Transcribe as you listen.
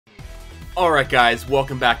Alright guys,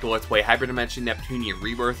 welcome back to Let's Play Hyperdimension Neptunia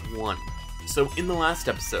Rebirth 1. So in the last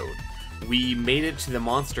episode, we made it to the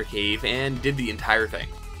monster cave and did the entire thing.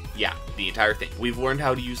 Yeah, the entire thing. We've learned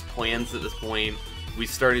how to use plans at this point, we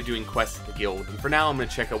started doing quests at the guild, and for now I'm going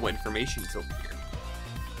to check out what information is over here.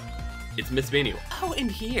 It's Miss Manual. Oh, and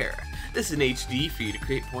here! This is an HD for you to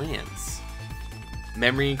create plans.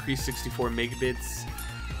 Memory increased 64 megabytes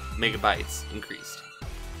increased.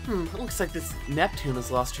 It looks like this Neptune has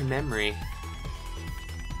lost her memory.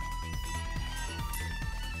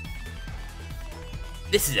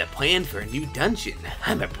 This is a plan for a new dungeon.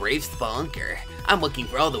 I'm a brave spelunker. I'm looking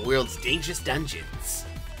for all the world's dangerous dungeons.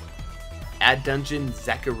 Add dungeon,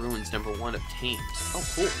 Zeka Ruins number 1 obtained. Oh,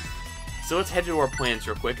 cool. So let's head to our plans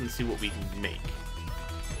real quick and see what we can make.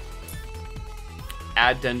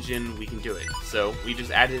 Add dungeon, we can do it. So we just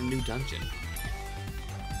added a new dungeon.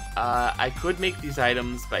 I could make these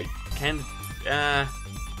items, but I can, yeah,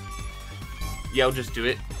 I'll just do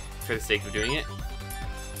it for the sake of doing it.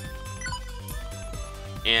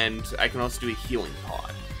 And I can also do a healing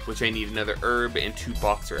pod, which I need another herb and 2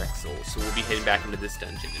 boxer X-souls, so we'll be heading back into this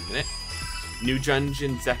dungeon in a minute. New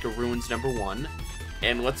dungeon, Zeka Ruins number 1,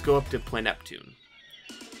 and let's go up to Planet Neptune.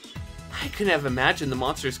 I couldn't have imagined the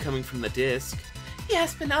monsters coming from the disc.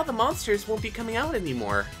 Yes, but now the monsters won't be coming out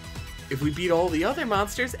anymore. If we beat all the other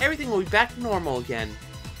monsters, everything will be back to normal again.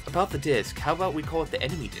 About the disc, how about we call it the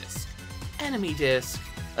enemy disc? Enemy disc.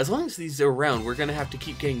 As long as these are around, we're gonna have to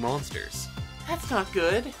keep getting monsters. That's not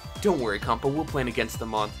good. Don't worry, Compa, we'll plan against the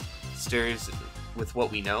monsters with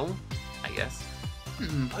what we know, I guess.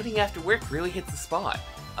 Putting after work really hits the spot.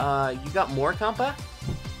 You got more, Compa?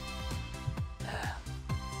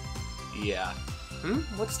 Yeah.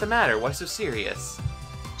 What's the matter? Why so serious?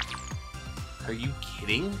 Are you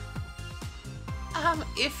kidding?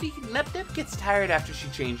 If nep-nep gets tired after she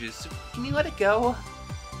changes, can you let it go?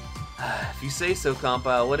 If you say so, Compa,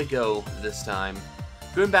 I'll let it go this time.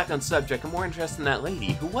 Going back on subject, I'm more interested in that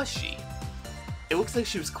lady. Who was she? It looks like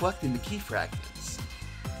she was collecting the key fragments.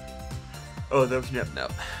 Oh, that was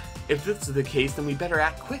nep-nep. If this is the case, then we better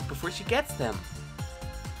act quick before she gets them.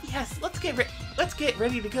 Yes, let's get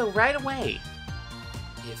ready to go right away.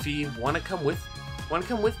 If you want to come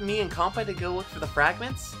with me and Compa to go look for the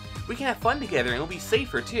fragments? We can have fun together and it'll be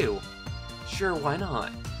safer too. Sure, why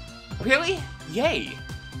not? Really? Yay!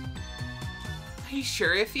 Are you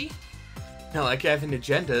sure, Iffy? Not like I have an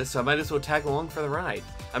agenda, so I might as well tag along for the ride.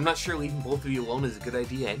 I'm not sure leaving both of you alone is a good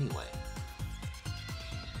idea anyway.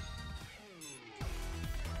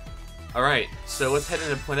 Alright, so let's head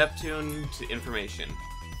into Planet Neptune to information.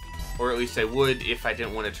 Or at least I would if I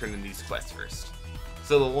didn't want to turn in these quests first.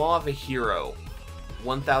 So the Law of a Hero.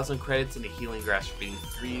 1,000 credits and a healing grass for being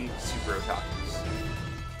 3 super otakus.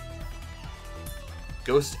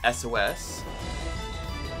 Ghost SOS.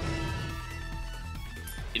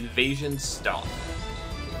 Invasion Stomp.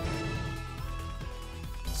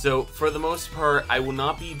 So for the most part, I will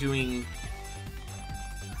not be doing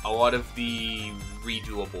a lot of the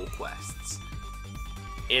redoable quests.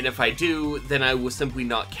 And if I do, then I will simply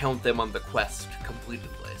not count them on the quest completed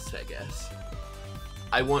list, I guess.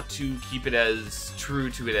 I want to keep it as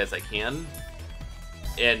true to it as I can.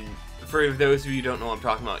 And for those of you who don't know what I'm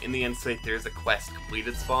talking about, in the end state there's a quest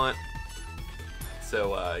completed spot.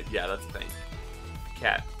 So, yeah, that's the thing.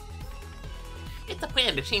 Cat. It's a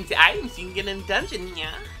plan to change the items you can get in a dungeon,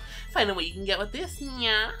 yeah. Find out what you can get with this,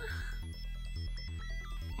 yeah.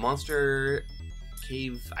 Monster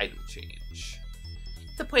Cave item change.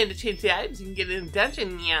 It's a plan to change the items you can get in a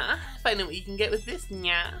dungeon, yeah. Find out what you can get with this,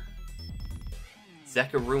 yeah.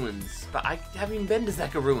 Zeka Ruins, but I haven't even been to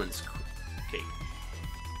Zeka Ruins. Okay.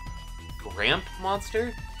 Gramp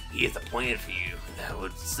monster? He has a plan for you that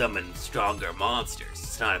would summon stronger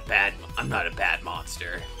monsters. I'm not a bad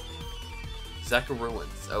monster. Zeka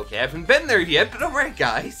Ruins. Okay, I haven't been there yet, but alright,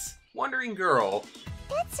 guys. Wandering Girl.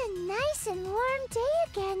 It's a nice and warm day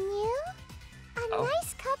again, Mew. A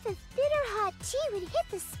nice cup of bitter hot tea would hit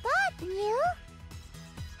the spot, Mew.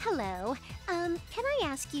 Hello, can I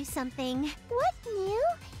ask you something? What, Mew?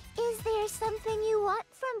 Is there something you want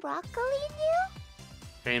from Broccoli, Mew?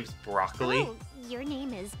 Her name's Broccoli? Oh, your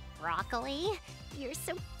name is Broccoli? You're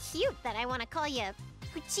so cute that I want to call you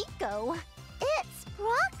Puchiko. It's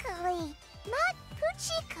Broccoli, not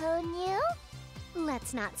Puchiko, Mew.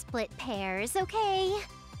 Let's not split pairs, okay?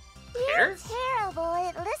 Pairs? You're terrible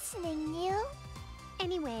at listening, Mew.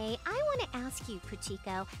 Anyway, I want to ask you,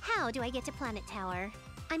 Puchiko, how do I get to Planet Tower?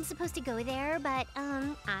 I'm supposed to go there, but,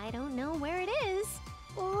 I don't know where it is.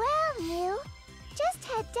 Well, Mew, just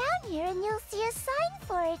head down here and you'll see a sign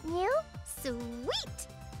for it, Mew. Sweet!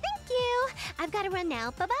 Thank you! I've got to run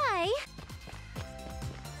now. Bye-bye!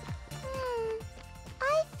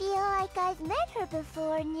 like I've met her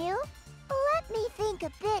before, New. Let me think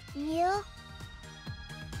a bit, New.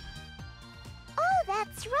 Oh,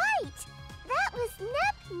 that's right! That was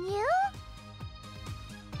Nep, New.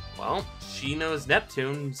 Well, she knows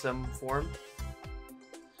Neptune in some form.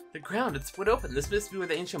 The ground had split open. This must be where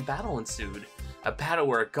the ancient battle ensued. A battle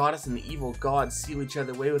where a goddess and the evil god seal each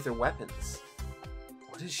other away with their weapons.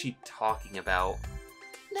 What is she talking about?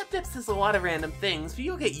 Nep-nep says a lot of random things, but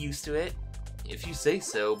you'll get used to it. If you say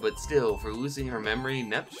so, but still, for losing her memory,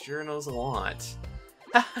 Nep sure knows a lot.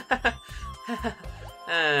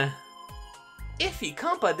 Iffy,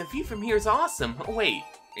 Compa, the view from here is awesome. Oh, wait,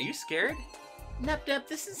 are you scared? Nep-nep,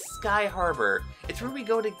 this is Sky Harbor. It's where we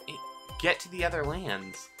go to get to the other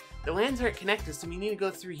lands. The lands aren't connected, so we need to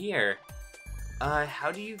go through here.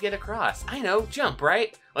 How do you get across? I know, jump,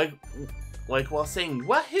 right? Like while saying,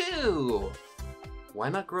 wahoo! Why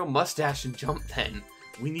not grow a mustache and jump then?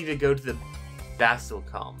 We need to go to the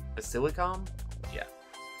Basilicom. Basilicom? Yeah.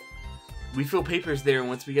 We fill papers there, and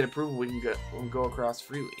once we get approval, we'll go across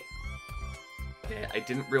freely. Okay, I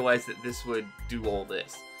didn't realize that this would do all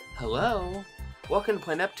this. Hello? Welcome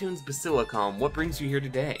to Neptune's Basilicom. What brings you here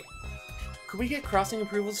today? Could we get crossing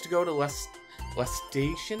approvals to go to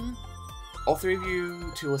Station? All three of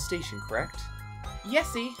you to Station, correct?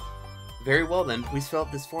 Yesy. Very well then, please fill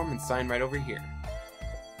out this form and sign right over here.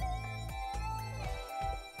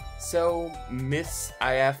 So, Miss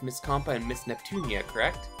IF, Miss Compa, and Miss Neptunia,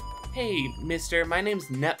 correct? Hey, mister, my name's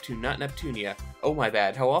Neptune, not Neptunia. Oh my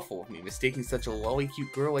bad, how awful of me, mistaking such a lolly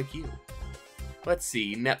cute girl like you. Let's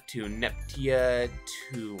see, Neptune, Neptia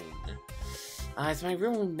Tune.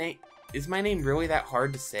 Is my name really that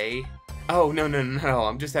hard to say? Oh, no,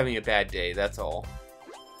 I'm just having a bad day, that's all.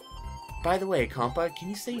 By the way, Compa, can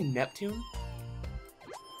you say Neptune?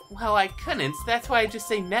 Well, I couldn't, so that's why I just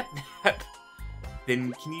say nep-nep.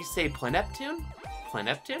 Then can you say Planeptune?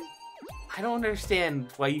 Planeptune? I don't understand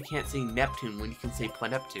why you can't say Neptune when you can say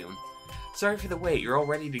Planeptune. Sorry for the wait, you're all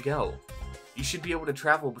ready to go. You should be able to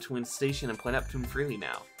travel between Station and Planeptune freely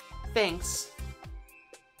now. Thanks.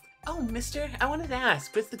 Oh, mister, I wanted to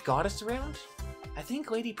ask, is the goddess around? I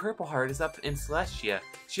think Lady Purpleheart is up in Celestia.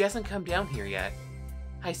 She hasn't come down here yet.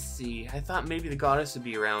 I see. I thought maybe the goddess would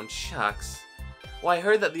be around. Shucks. Well, I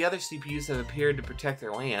heard that the other CPUs have appeared to protect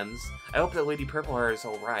their lands. I hope that Lady Purpleheart is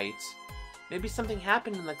alright. Maybe something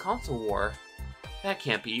happened in the console war. That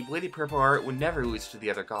can't be. Lady Purpleheart would never lose to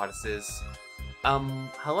the other goddesses.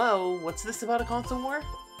 Hello? What's this about a console war?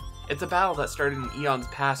 It's a battle that started in eons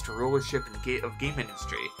past to rulership of game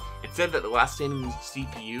industry. It said that the last standing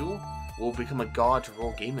CPU will become a god to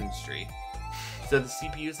rule game industry. So the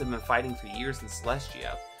CPUs have been fighting for years in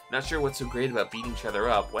Celestia. Not sure what's so great about beating each other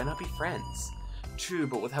up. Why not be friends? True,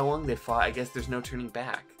 but with how long they fought, I guess there's no turning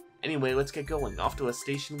back. Anyway, let's get going. Off to a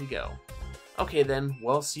station we go. Okay then,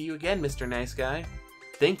 well, see you again, Mr. Nice Guy.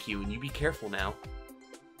 Thank you, and you be careful now.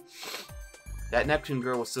 That Neptune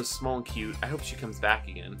girl was so small and cute, I hope she comes back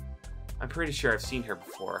again. I'm pretty sure I've seen her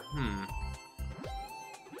before.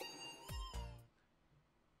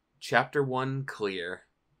 Chapter 1, Clear.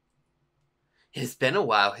 It's been a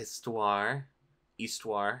while, Histoire.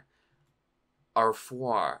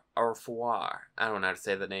 Arfoire. I don't know how to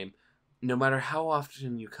say the name. No matter how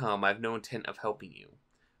often you come, I have no intent of helping you.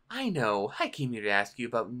 I know. I came here to ask you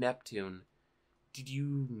about Neptune. Did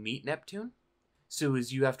you meet Neptune? So it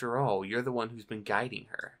was you after all. You're the one who's been guiding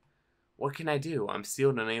her. What can I do? I'm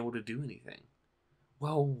sealed and unable to do anything.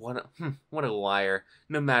 Well, what a liar.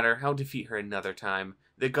 No matter, I'll defeat her another time.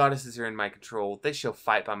 The goddesses are in my control. They shall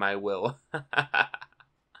fight by my will.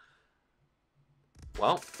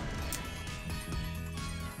 Well.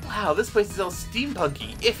 Wow, this place is all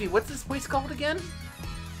steampunky. Iffy, what's this place called again?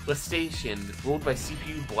 The Station, ruled by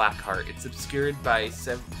CPU Blackheart. It's obscured by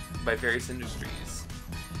various industries.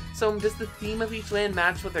 So, does the theme of each land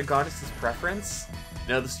match with their goddess's preference?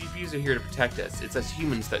 No, the CPUs are here to protect us. It's us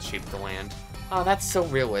humans that shape the land. Oh, that's so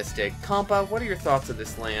realistic. Compa, what are your thoughts of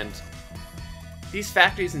this land? These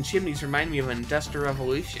factories and chimneys remind me of an industrial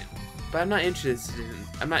revolution. But I'm not into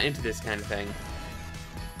this kind of thing.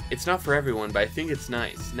 It's not for everyone, but I think it's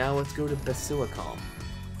nice. Now let's go to Basilicom.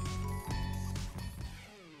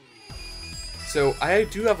 So, I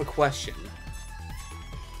do have a question.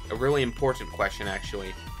 A really important question,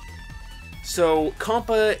 actually. So,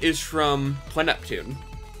 Compa is from Planeptune.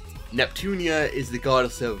 Neptunia is the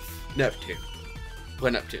goddess of Neptune.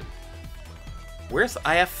 Planeptune. Where's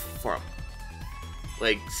IF from?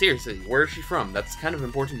 Like, seriously, where is she from? That's kind of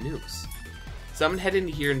important news. So I'm gonna head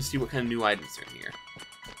into here and see what kind of new items are in here.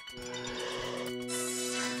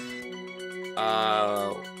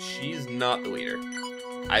 She's not the leader.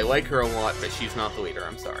 I like her a lot, but she's not the leader,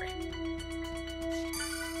 I'm sorry.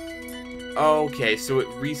 Okay, so it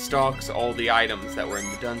restocks all the items that were in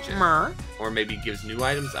the dungeon. Or maybe gives new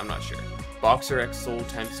items, I'm not sure. Boxer X sold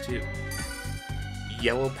 ×2.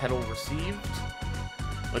 Yellow petal received.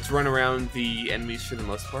 Let's run around the enemies for the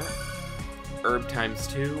most part. Herb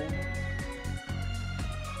 ×2.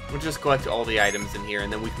 We'll just collect all the items in here,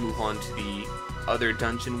 and then we can move on to the other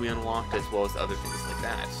dungeon we unlocked, as well as other things like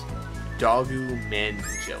that. Dogu Men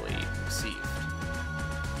Jelly received.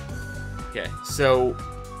 Okay, so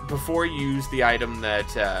before you use the item that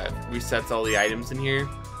resets all the items in here,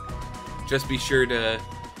 just be sure to,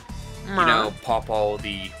 you know, pop all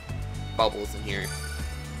the bubbles in here.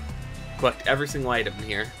 Collect every single item in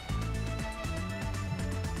here.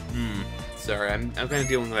 Sorry, I'm kind of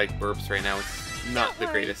dealing with like burps right now. It's not the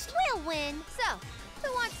greatest. We'll win. So,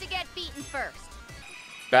 who wants to get beaten first?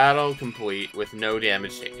 Battle complete with no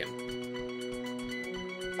damage taken.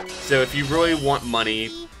 So if you really want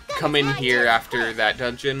money, come in here after that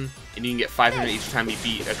dungeon, and you can get 500 each time you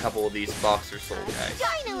beat a couple of these Boxer Soul guys.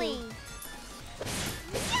 Finally.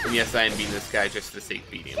 And yes, I am beating this guy just for the sake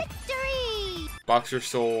of beating him. Victory! Boxer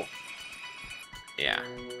Soul. Yeah.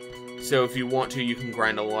 So if you want to, you can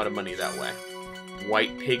grind a lot of money that way.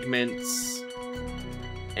 White pigments.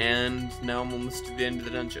 And now I'm almost to the end of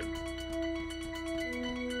the dungeon.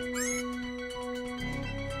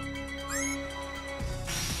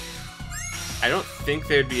 I don't think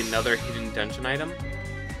there'd be another hidden dungeon item,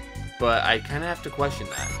 but I kind of have to question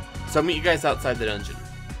that. So I'll meet you guys outside the dungeon.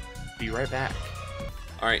 Be right back.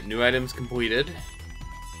 Alright, new items completed.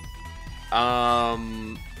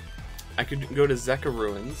 I could go to Zeka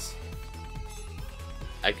Ruins.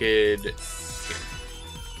 I could... Here.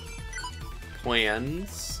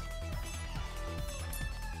 Plans.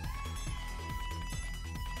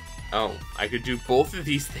 Oh, I could do both of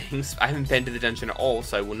these things. I haven't been to the dungeon at all,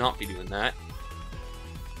 so I will not be doing that.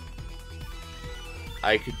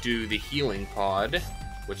 I could do the healing pod,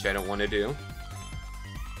 which I don't want to do.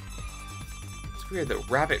 It's weird, the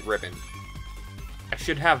rabbit ribbon. I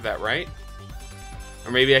should have that, right?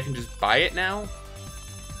 Or maybe I can just buy it now?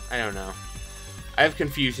 I don't know. I have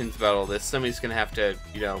confusions about all this. Somebody's gonna have to,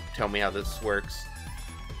 you know, tell me how this works.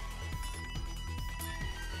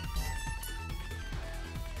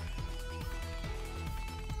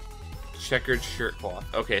 Checkered shirt cloth.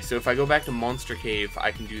 Okay, so if I go back to Monster Cave,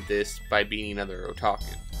 I can do this by beating another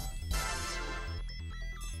otaku.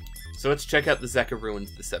 So let's check out the Zeka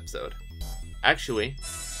Ruins this episode. Actually,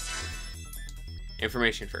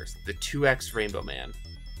 information first. The 2X Rainbow Man.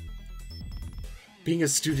 Being a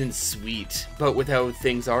student's sweet, but with how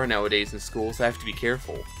things are nowadays in schools, I have to be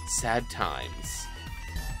careful. Sad times.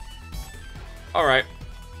 Alright.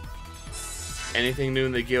 Anything new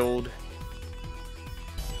in the guild?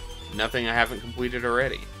 Nothing I haven't completed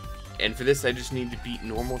already. And for this, I just need to beat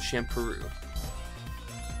normal Shampoo.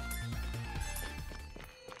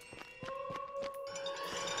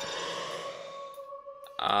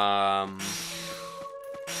 I'll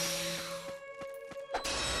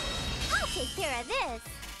take care of this.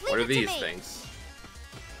 What are these things?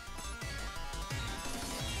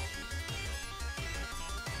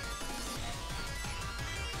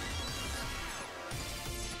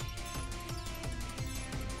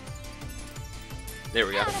 There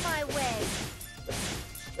we go. Out of my way.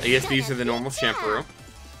 I guess these are the normal Shampoo.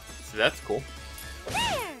 So that's cool. There.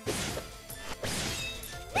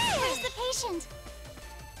 Where's the patient?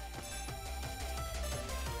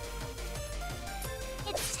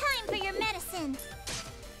 It's time for your medicine.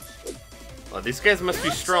 Well, these guys must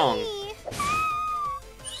be strong. So,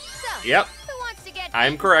 Yep. who wants to get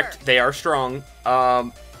I'm beaten correct. first? They are strong.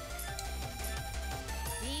 Demon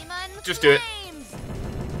Just do it. flames.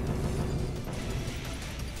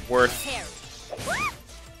 Worth. Here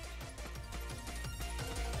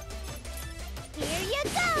you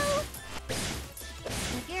go.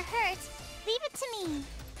 If you're hurt, leave it to me.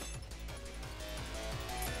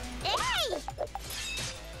 Hey!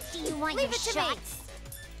 Do you want your shots?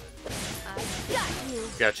 I got you.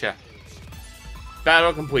 Gotcha.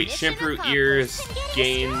 Battle complete. Mission Shampoo accomplished. ears I'm getting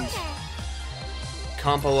gained. stronger.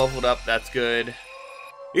 Compo leveled up. That's good.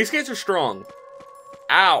 These guys are strong.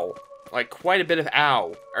 Ow. Like, quite a bit of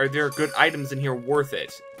ow. Are there good items in here worth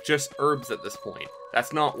it? Just herbs at this point.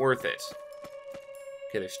 That's not worth it.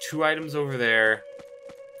 Okay, there's 2 items over there.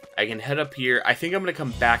 I can head up here. I think I'm going to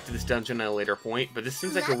come back to this dungeon at a later point, but this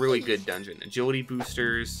seems like a really good dungeon. Agility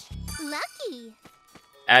boosters. Lucky.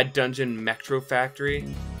 Add dungeon Metro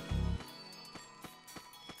Factory.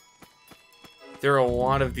 There are a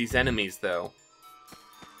lot of these enemies, though.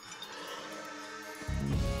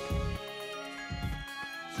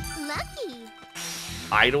 Lucky.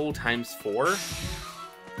 Idle ×4?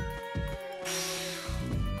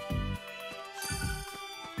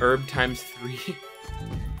 Herb times 3.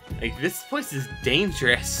 Like, this place is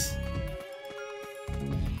dangerous.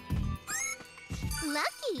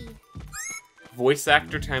 Lucky. Voice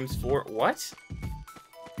actor times 4. What?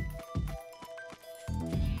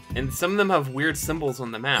 And some of them have weird symbols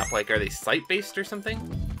on the map. Like, are they site-based or something?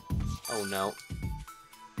 Oh, no.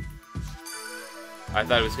 I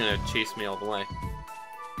thought it was gonna chase me all the way.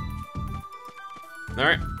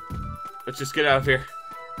 Alright. Let's just get out of here.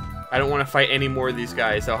 I don't want to fight any more of these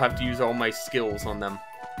guys. I'll have to use all my skills on them.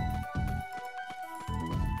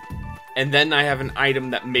 And then I have an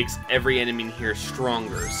item that makes every enemy in here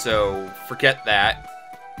stronger, so forget that.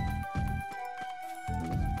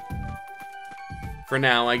 For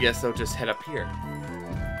now, I guess I'll just head up here.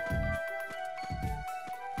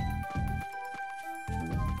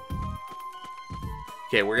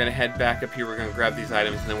 Okay, we're gonna head back up here, we're gonna grab these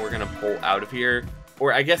items, and then we're gonna pull out of here.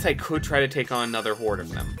 Or I guess I could try to take on another horde of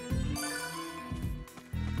them.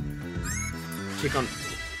 Take on...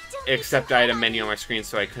 Except I had a menu on my screen,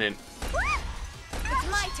 so I couldn't... It's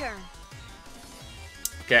my turn.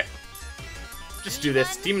 Okay. Just do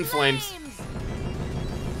this. Demon Flames.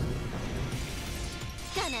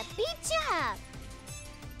 Gonna beat you up.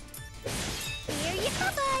 Here you go,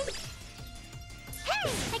 bud.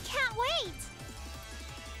 Hey, I can't wait.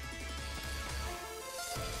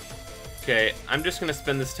 Okay, I'm just gonna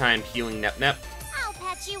spend this time healing nep-nep. I'll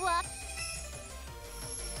patch you up.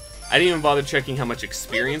 I didn't even bother checking how much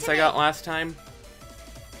experience I got last time.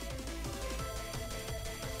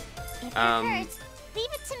 If it hurts,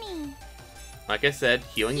 leave it to me. Like I said,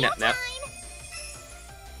 healing nep-nep.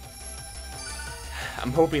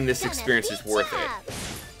 I'm hoping this experience is worth it.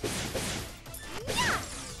 Yeah.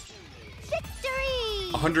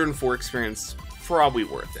 Victory! 104 experience, probably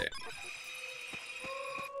worth it.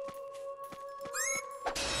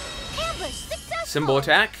 Ambush successful. Symbol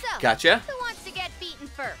attack, So, gotcha. Who wants to get beaten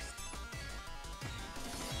first?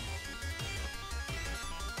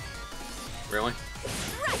 Really?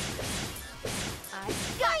 Right.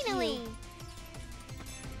 Finally.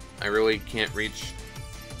 I really can't reach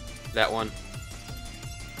that one.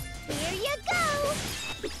 Here you go.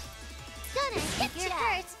 Gonna hit ya. It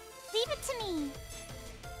hurts. Leave it to me.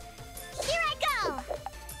 Here I go.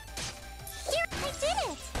 Here, I did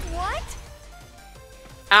it. What?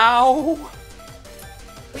 Ow!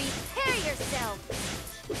 Prepare yourself.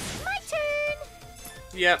 My turn.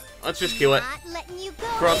 Yep, let's just kill it. Not letting you go.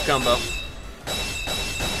 Cross combo.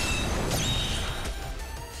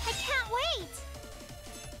 I can't wait.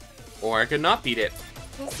 Or I could not beat it.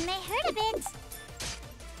 This may hurt a bit.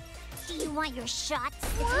 Do you want your shots?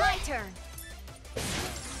 It's my turn.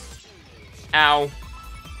 Ow.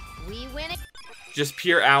 We win it. Just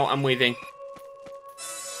pure ow, I'm waving.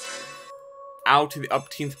 Ow to the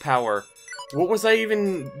upteenth power. What was I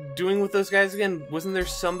even doing with those guys again? Wasn't there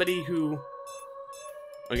somebody who...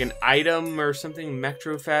 Like an item or something?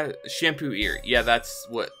 Metro shampoo ear. Yeah, that's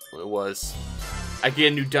what it was. I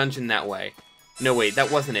get a new dungeon that way. No, wait,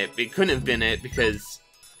 that wasn't it. It couldn't have been it because...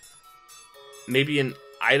 Maybe an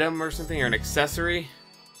item or something, or an accessory?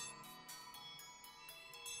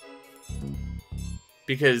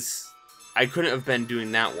 Because I couldn't have been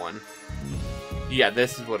doing that one. Yeah,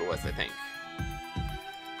 this is what it was, I think.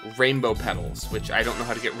 Rainbow petals, which I don't know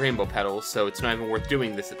how to get rainbow petals, so it's not even worth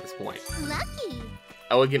doing this at this point. Lucky.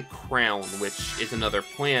 Elegant crown, which is another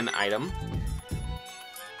plan item.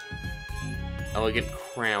 Elegant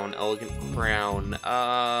crown, elegant crown.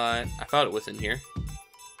 I thought it was in here.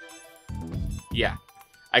 Yeah.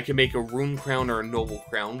 I can make a rune crown or a noble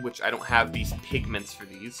crown, which I don't have these pigments for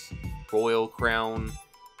these. Royal crown.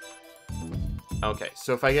 Okay,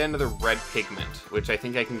 so if I get another red pigment, which I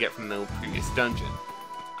think I can get from the previous dungeon.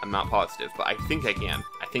 I'm not positive, but I think I can.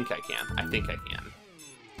 I think I can. I think I can.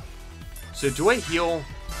 So do I heal?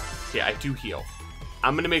 Yeah, I do heal.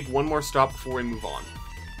 I'm gonna make one more stop before we move on.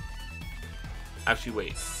 Actually,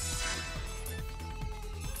 wait.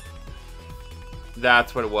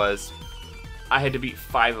 That's what it was. I had to beat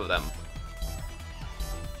 5 of them.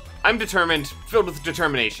 I'm determined, filled with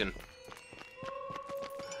determination.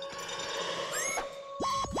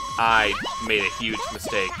 I made a huge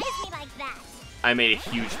mistake. I made a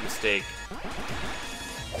huge mistake.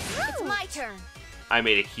 It's my turn. I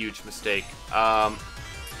made a huge mistake. Demon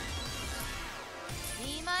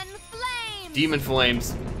Flame. Demon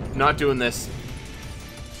Flames. Not doing this.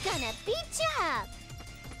 Gonna beat you up.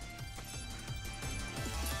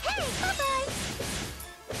 Hey, bye-bye.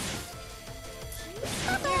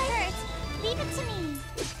 Bye-bye. It hurts. Leave it to me.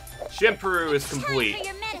 Shampoo is complete. Time for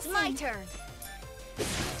your medicine. It's my turn.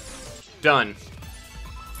 Done.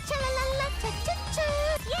 Cha-la-la-la-cha-cha-cha.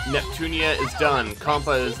 Neptunia is done.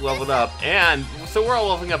 Compa is leveled up. And so we're all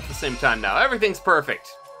leveling up at the same time now. Everything's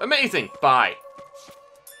perfect. Amazing. Bye.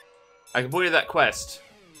 I completed that quest.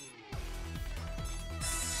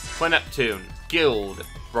 Neptune. Guild.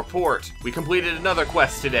 Report. We completed another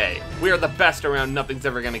quest today. We are the best around. Nothing's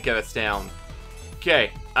ever going to get us down.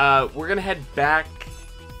 Okay. We're going to head back.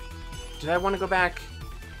 Did I want to go back?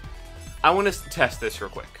 I want to test this real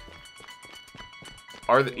quick.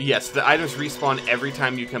 Yes, the items respawn every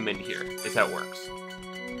time you come in here, is how it works.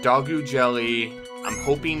 Dogu jelly. I'm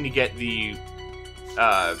hoping to get the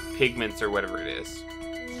pigments or whatever it is.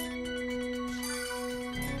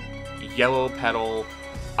 Yellow petal.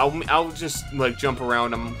 I'll just like jump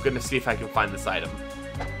around. I'm gonna see if I can find this item.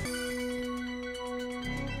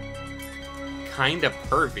 Kinda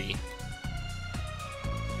pervy.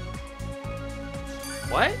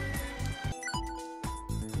 What?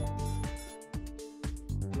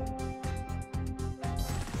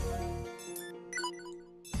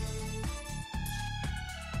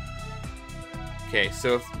 Okay,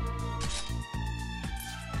 so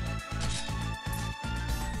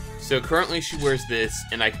currently she wears this,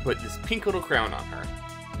 and I can put this pink little crown on her.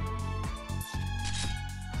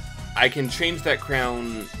 I can change that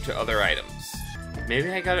crown to other items.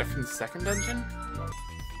 Maybe I got it from the second dungeon?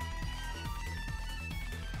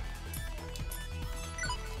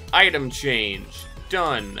 Item change.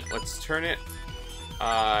 Done. Let's turn it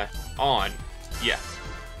on. Yeah.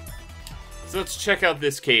 So let's check out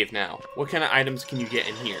this cave now. What kind of items can you get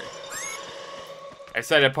in here? I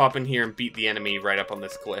decided to pop in here and beat the enemy right up on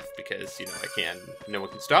this cliff because, you know, no one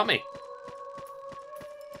can stop me.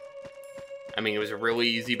 I mean, it was a really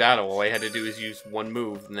easy battle. All I had to do is use one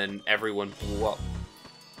move and then everyone blew up.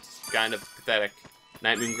 It's kind of pathetic.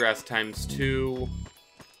 Night Moon Grass times 2.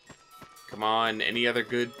 Come on, any other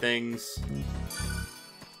good things?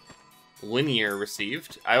 Linear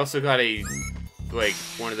received. I also got a like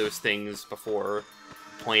one of those things before,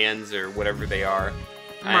 plans or whatever they are,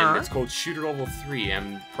 and it's called Shooter Level 3.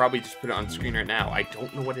 I'm probably just put it on screen right now. I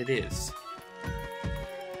don't know what it is.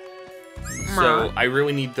 So I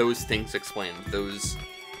really need those things explained. Those,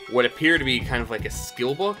 what appear to be kind of like a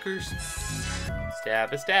skill book or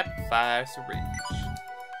stab a stab, fire syringe.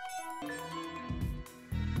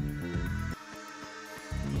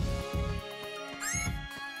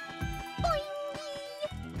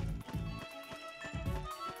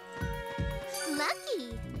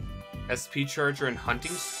 Lucky. SP charger and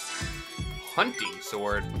hunting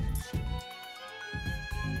sword.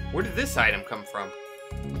 Where did this item come from?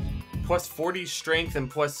 Plus 40 strength and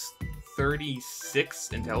plus 36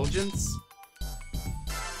 intelligence?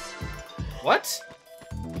 What?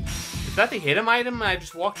 Is that the hidden item I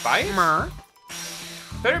just walked by it?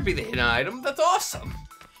 Better be the hidden item. That's awesome.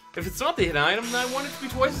 If it's not the hidden item, then I want it to be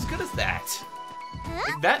twice as good as that.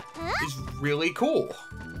 That is really cool.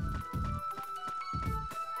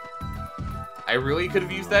 I really could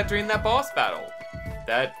have used that during that boss battle.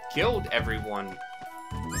 That killed everyone.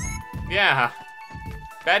 Yeah.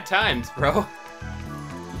 Bad times, bro.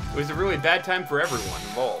 It was a really bad time for everyone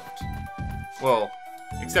involved. Well,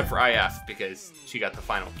 except for IF, because she got the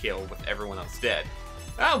final kill with everyone else dead.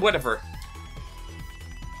 Ah, whatever.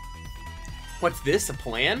 What's this, a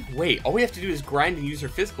plan? Wait, all we have to do is grind and use her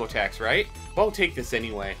physical attacks, right? Well, I'll take this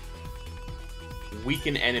anyway.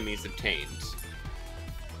 Weaken enemies obtained.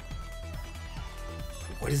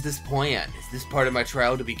 What is this plan? Is this part of my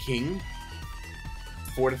trial to be king?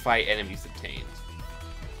 Fortify enemies obtained.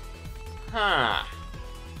 Huh.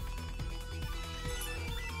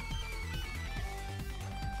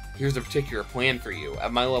 Here's a particular plan for you.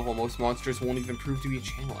 At my level, most monsters won't even prove to be a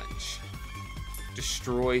challenge.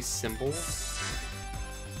 Destroy symbols?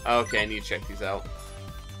 Okay, I need to check these out.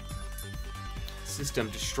 System,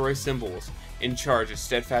 destroy symbols. In charge, a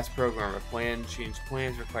steadfast programmer. Plan, change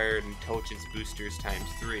plans required, intelligence boosters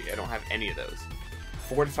 ×3. I don't have any of those.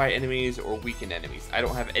 Fortify enemies or weaken enemies. I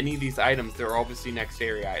don't have any of these items. They're obviously next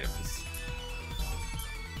area items.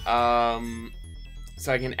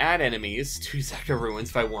 So I can add enemies to Sector Ruins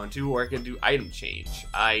if I want to, or I can do item change.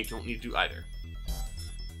 I don't need to do either.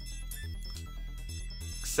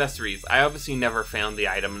 Accessories. I obviously never found the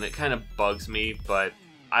item, and it kind of bugs me, but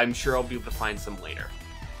I'm sure I'll be able to find some later.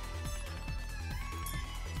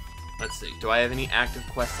 Let's see. Do I have any active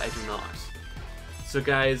quests? I do not. So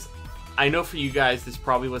guys, I know for you guys this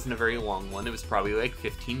probably wasn't a very long one. It was probably like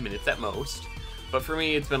 15 minutes at most. But for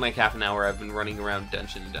me, it's been like half an hour. I've been running around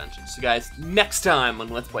dungeon to dungeon. So guys, next time on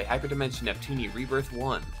Let's Play Hyperdimension Neptunia Rebirth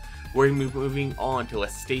 1, we're going to be moving on to a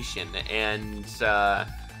station. And, I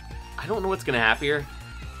don't know what's going to happen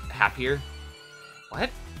here. What?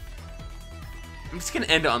 I'm just going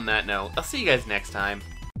to end on that note. I'll see you guys next time.